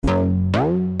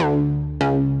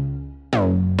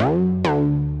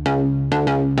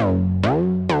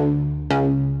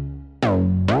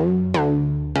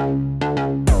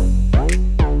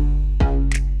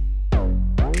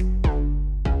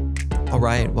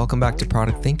Welcome back to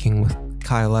Product Thinking with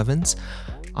Kyle Evans.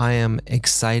 I am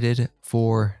excited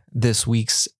for this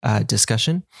week's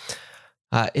discussion.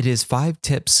 It is 5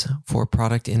 tips for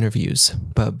product interviews.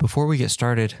 But before we get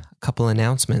started, a couple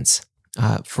announcements.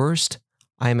 First,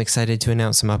 I am excited to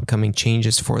announce some upcoming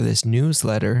changes for this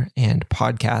newsletter and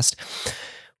podcast.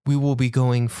 We will be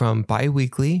going from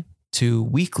bi-weekly to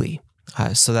weekly.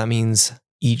 So that means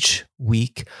each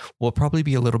week will probably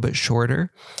be a little bit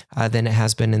shorter than it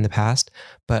has been in the past,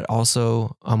 but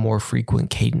also a more frequent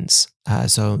cadence.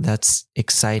 So that's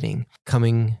exciting.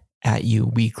 Coming at you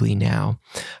weekly now.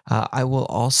 I will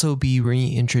also be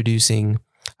reintroducing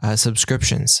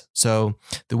subscriptions. So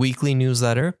the weekly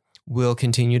newsletter will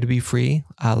continue to be free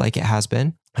like it has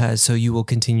been. So you will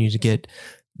continue to get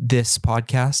this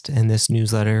podcast and this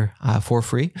newsletter for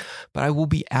free, but I will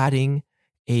be adding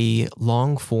a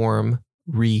long form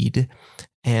read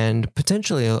and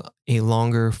potentially a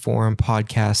longer form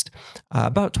podcast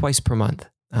about twice per month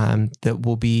that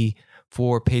will be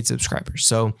for paid subscribers.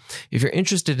 So if you're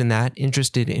interested in that,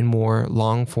 interested in more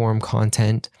long form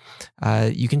content,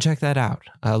 you can check that out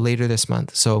later this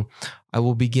month. So I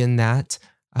will begin that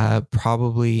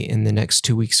probably in the next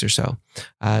 2 weeks or so.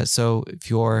 So if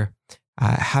you're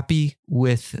happy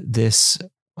with this,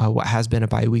 what has been a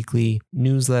bi-weekly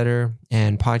newsletter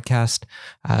and podcast,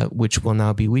 which will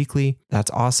now be weekly, that's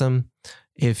awesome.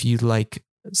 If you'd like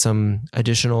some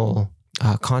additional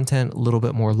content, a little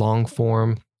bit more long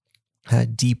form,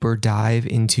 deeper dive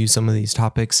into some of these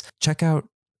topics, check out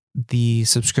the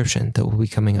subscription that will be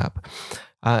coming up.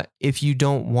 If you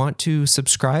don't want to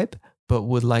subscribe, but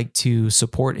would like to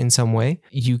support in some way,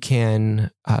 you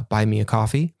can buy me a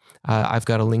coffee. I've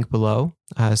got a link below.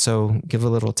 So give a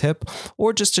little tip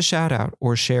or just a shout out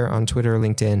or share on Twitter or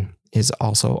LinkedIn is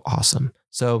also awesome.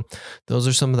 So those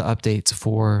are some of the updates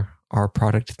for our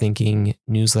Product Thinking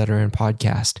newsletter and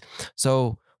podcast.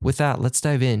 So with that, let's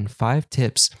dive in. 5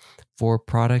 tips for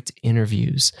product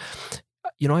interviews.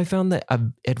 You know, I found that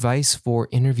advice for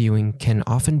interviewing can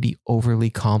often be overly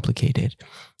complicated.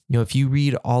 You know, if you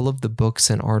read all of the books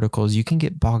and articles, you can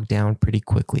get bogged down pretty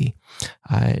quickly.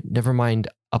 Never mind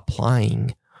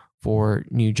applying for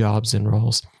new jobs and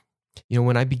roles. You know,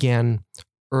 when I began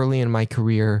early in my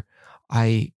career,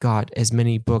 I got as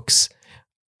many books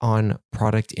on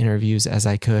product interviews as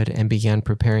I could and began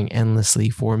preparing endlessly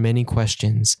for many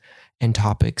questions and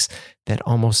topics that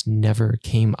almost never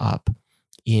came up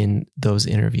in those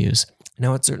interviews.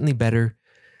 Now, it's certainly better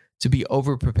to be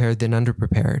over-prepared than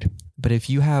under-prepared. But if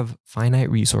you have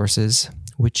finite resources,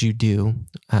 which you do,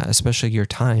 especially your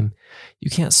time,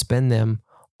 you can't spend them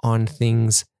on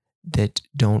things that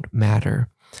don't matter.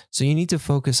 So you need to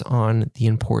focus on the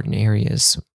important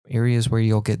areas where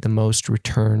you'll get the most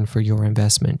return for your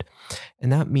investment.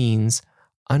 And that means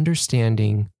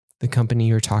understanding the company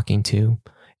you're talking to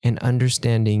and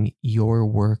understanding your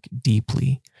work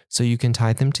deeply so you can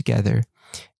tie them together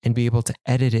and be able to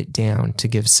edit it down to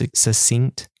give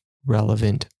succinct,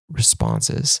 relevant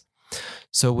responses.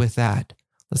 So with that,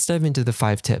 let's dive into the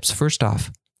 5 tips. First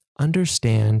off,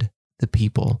 understand the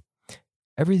people.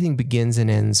 Everything begins and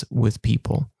ends with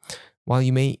people. While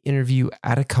you may interview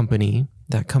at a company,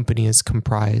 that company is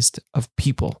comprised of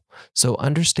people. So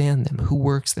understand them. Who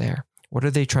works there? What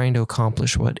are they trying to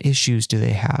accomplish? What issues do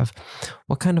they have?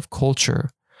 What kind of culture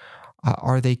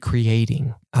are they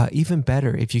creating? Even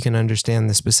better, if you can understand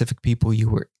the specific people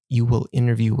you will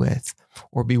interview with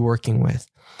or be working with.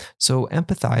 So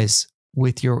empathize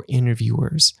with your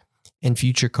interviewers and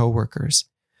future coworkers.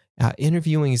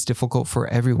 Interviewing is difficult for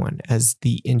everyone. As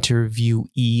the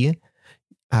interviewee,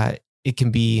 it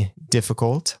can be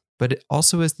difficult, but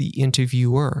also as the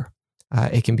interviewer,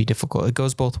 it can be difficult. It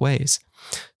goes both ways.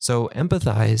 So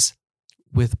empathize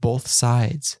with both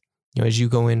sides. You know, as you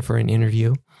go in for an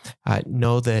interview,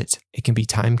 know that it can be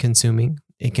time consuming.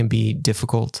 It can be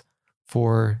difficult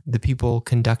for the people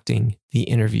conducting the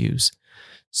interviews.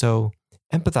 So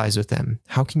empathize with them.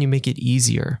 How can you make it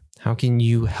easier? How can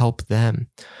you help them?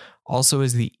 Also,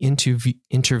 as the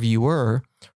interviewer,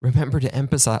 remember to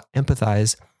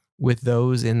empathize with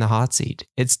those in the hot seat.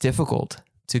 It's difficult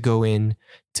to go in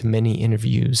to many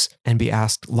interviews and be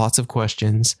asked lots of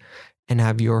questions and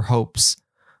have your hopes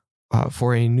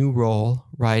for a new role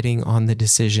riding on the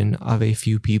decision of a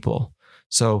few people.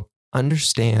 So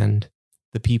understand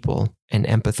the people and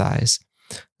empathize.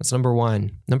 That's number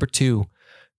 1. Number 2,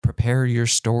 prepare your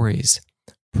stories.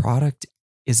 Product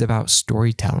is about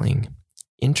storytelling.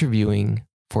 Interviewing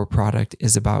for product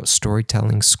is about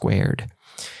storytelling squared.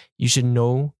 You should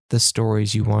know the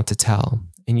stories you want to tell,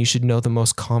 and you should know the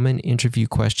most common interview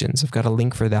questions. I've got a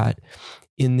link for that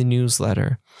in the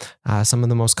newsletter. Some of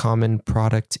the most common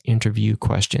product interview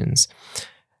questions.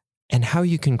 and how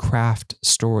you can craft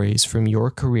stories from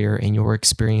your career and your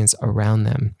experience around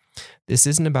them. This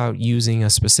isn't about using a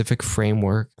specific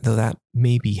framework, though that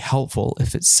may be helpful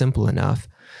if it's simple enough,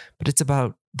 but it's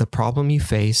about the problem you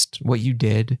faced, what you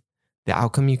did, the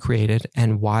outcome you created,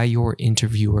 and why your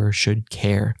interviewer should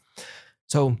care.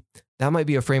 So that might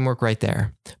be a framework right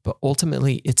there, but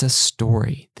ultimately it's a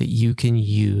story that you can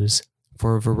use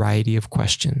for a variety of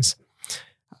questions.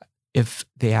 If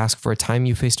they ask for a time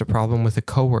you faced a problem with a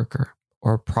coworker,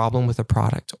 or a problem with a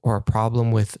product, or a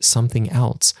problem with something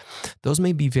else, those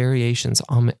may be variations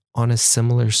on a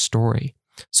similar story.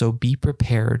 So be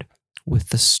prepared with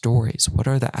the stories. What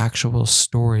are the actual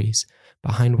stories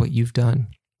behind what you've done?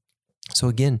 So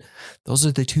again, those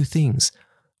are the two things: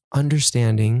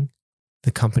 understanding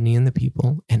the company and the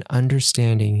people, and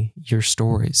understanding your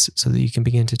stories so that you can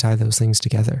begin to tie those things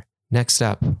together. Next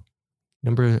up,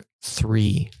 number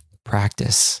 3,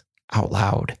 practice out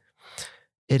loud.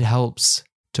 It helps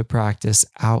to practice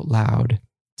out loud.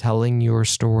 Telling your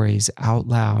stories out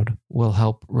loud will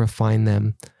help refine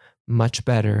them much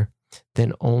better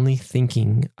than only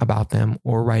thinking about them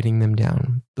or writing them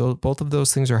down. Both of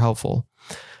those things are helpful,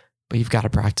 but you've got to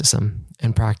practice them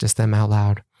and practice them out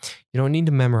loud. You don't need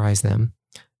to memorize them,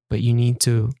 but you need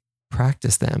to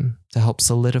practice them to help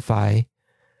solidify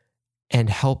and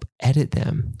help edit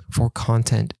them for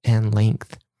content and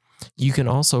length. You can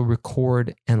also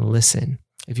record and listen.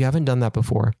 If you haven't done that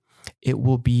before, it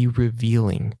will be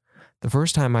revealing. The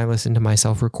first time I listened to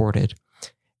myself recorded,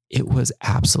 it was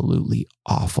absolutely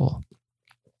awful.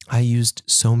 I used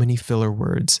so many filler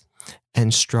words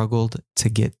and struggled to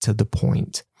get to the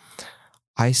point.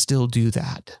 I still do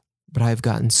that, but I've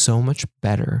gotten so much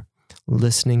better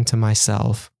listening to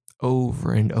myself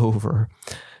over and over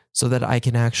so that I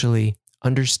can actually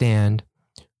understand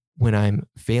when I'm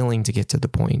failing to get to the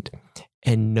point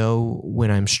and know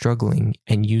when I'm struggling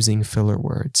and using filler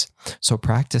words. So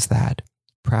practice that.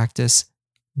 Practice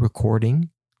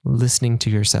recording, listening to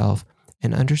yourself,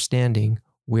 and understanding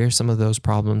where some of those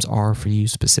problems are for you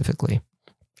specifically.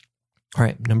 All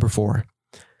right, number 4,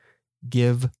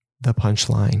 give the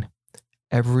punchline.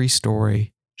 Every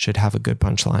story should have a good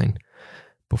punchline.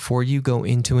 Before you go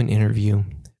into an interview,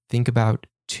 think about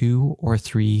 2 or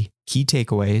 3 key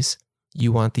takeaways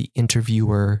you want the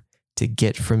interviewer to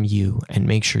get from you and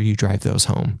make sure you drive those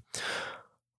home.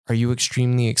 Are you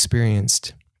extremely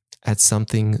experienced at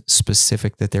something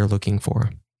specific that they're looking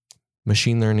for?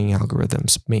 Machine learning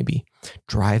algorithms, maybe.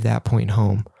 Drive that point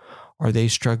home. Are they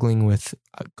struggling with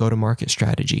a go-to-market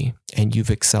strategy and you've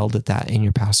excelled at that in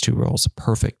your past 2 roles?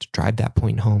 Perfect. Drive that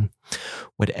point home.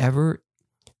 Whatever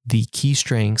the key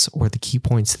strengths or the key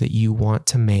points that you want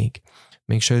to make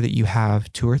sure that you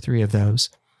have 2 or 3 of those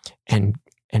and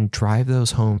drive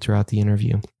those home throughout the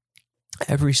interview.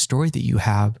 Every story that you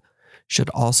have should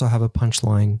also have a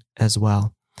punchline as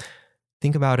well.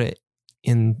 Think about it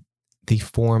in the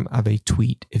form of a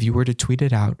tweet. If you were to tweet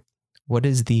it out, what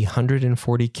is the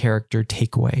 140 character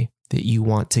takeaway that you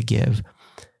want to give?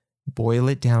 Boil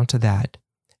it down to that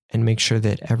and make sure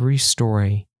that every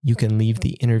story you can leave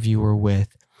the interviewer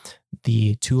with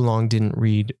the too long didn't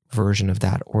read version of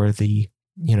that, or the,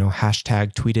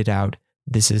 hashtag tweeted out,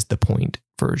 this is the point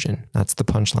version. That's the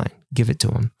punchline. Give it to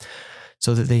them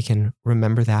so that they can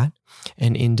remember that.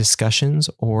 And in discussions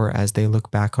or as they look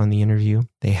back on the interview,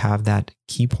 they have that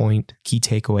key point, key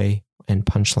takeaway, and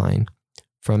punchline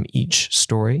from each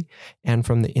story and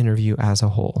from the interview as a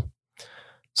whole.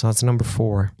 So that's number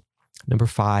 4. Number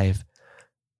 5,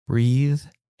 breathe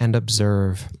and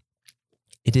observe.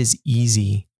 It is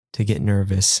easy to get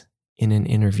nervous in an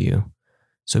interview.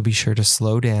 So be sure to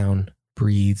slow down,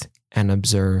 breathe, and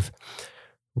observe.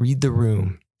 Read the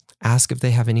room. Ask if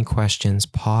they have any questions.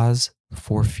 Pause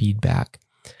for feedback.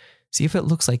 See if it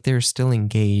looks like they're still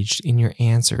engaged in your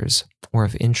answers or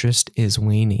if interest is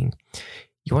waning.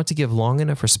 You want to give long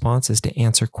enough responses to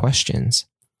answer questions,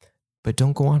 but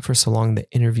don't go on for so long that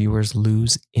interviewers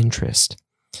lose interest.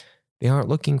 They aren't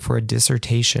looking for a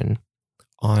dissertation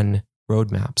on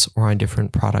roadmaps or on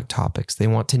different product topics. They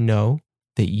want to know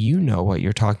that you know what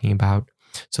you're talking about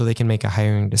so they can make a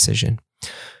hiring decision.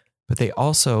 But they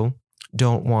also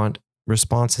don't want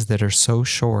responses that are so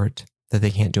short that they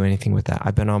can't do anything with that.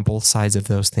 I've been on both sides of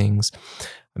those things.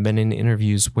 I've been in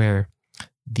interviews where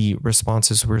the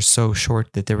responses were so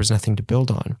short that there was nothing to build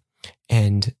on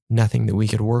and nothing that we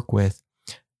could work with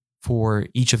for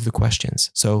each of the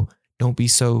questions. So don't be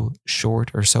so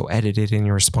short or so edited in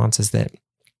your responses that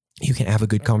you can have a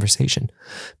good conversation.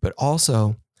 But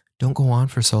also, don't go on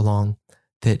for so long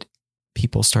that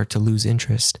people start to lose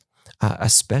interest,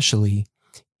 especially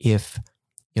if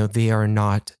they are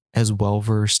not as well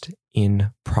versed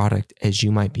in product as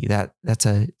you might be. That's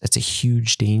a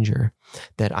huge danger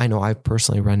that I know I've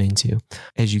personally run into.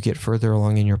 As you get further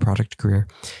along in your product career,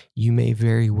 you may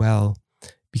very well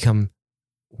become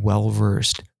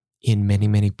well-versed in many,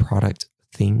 many product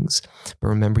things. But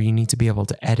remember, you need to be able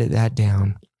to edit that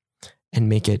down and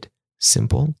make it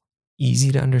simple,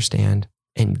 easy to understand,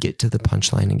 and get to the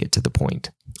punchline and get to the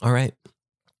point. All right,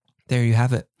 there you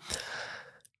have it.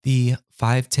 The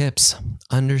 5 tips: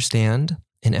 understand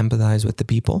and empathize with the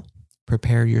people,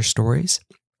 prepare your stories,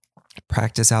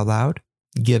 practice out loud,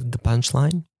 give the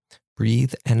punchline,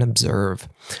 breathe, and observe.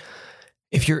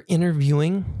 If you're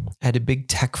interviewing at a big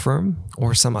tech firm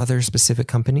or some other specific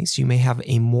companies, you may have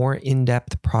a more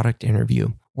in-depth product interview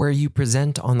where you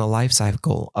present on the life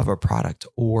cycle of a product,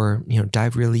 or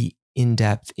dive really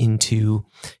in-depth into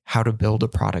how to build a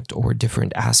product or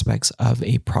different aspects of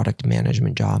a product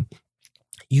management job.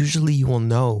 Usually you will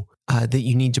know that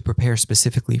you need to prepare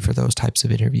specifically for those types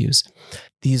of interviews.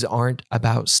 These aren't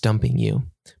about stumping you,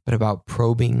 but about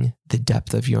probing the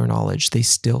depth of your knowledge. They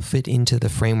still fit into the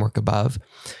framework above.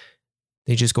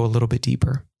 They just go a little bit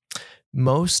deeper.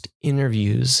 Most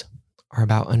interviews are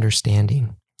about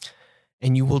understanding,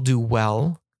 and you will do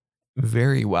well,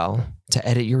 very well, to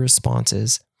edit your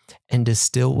responses and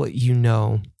distill what you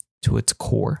know to its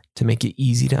core to make it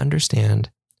easy to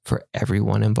understand for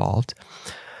everyone involved.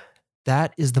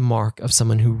 That is the mark of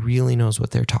someone who really knows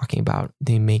what they're talking about.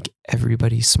 They make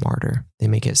everybody smarter. They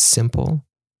make it simple,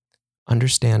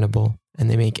 understandable, and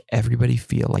they make everybody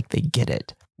feel like they get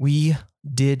it. We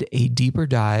did a deeper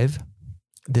dive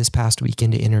this past week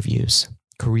into interviews,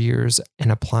 careers,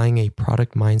 and applying a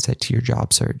product mindset to your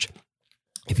job search.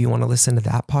 If you want to listen to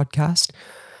that podcast,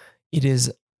 it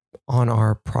is on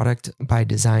our Product by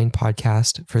Design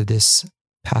podcast for this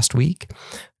past week,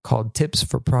 called Tips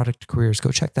for Product Careers. Go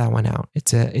check that one out.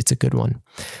 It's a good one.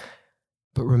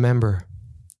 But remember,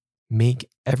 make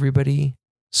everybody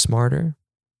smarter,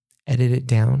 edit it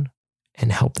down,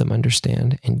 and help them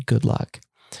understand, and good luck.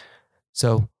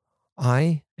 So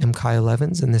I am Kyle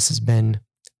Evans, and this has been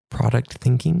Product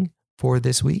Thinking for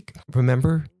this week.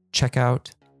 Remember, check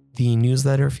out the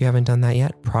newsletter if you haven't done that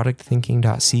yet,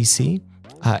 productthinking.cc.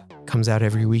 Comes out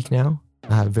every week now.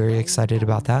 Very excited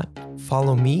about that.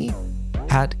 Follow me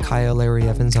at Kyle Larry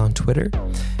Evans on Twitter,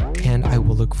 and I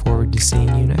will look forward to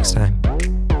seeing you next time.